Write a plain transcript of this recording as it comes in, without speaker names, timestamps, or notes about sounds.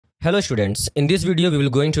Hello students, in this video we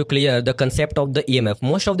will going to clear the concept of the EMF.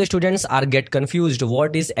 Most of the students are get confused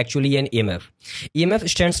what is actually an EMF. EMF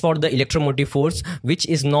stands for the electromotive force, which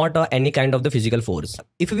is not any kind of the physical force.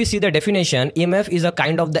 If we see the definition, EMF is a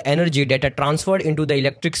kind of the energy that are transferred into the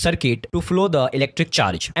electric circuit to flow the electric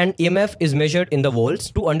charge, and EMF is measured in the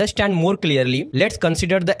volts. To understand more clearly, let's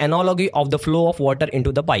consider the analogy of the flow of water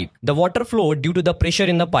into the pipe. The water flow due to the pressure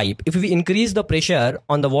in the pipe. If we increase the pressure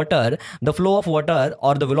on the water, the flow of water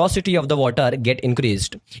or the velocity of the water get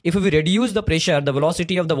increased. If we reduce the pressure, the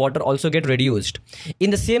velocity of the water also get reduced. In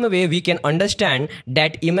the same way, we can understand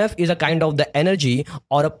that EMF is a kind of the energy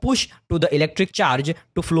or a push to the electric charge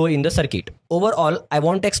to flow in the circuit. Overall, I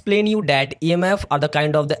want to explain you that EMF are the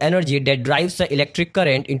kind of the energy that drives the electric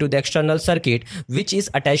current into the external circuit which is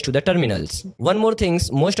attached to the terminals. One more thing,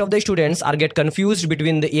 most of the students are get confused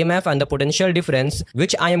between the EMF and the potential difference,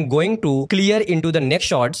 which I am going to clear into the next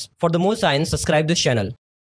shots. For the more science, subscribe this channel.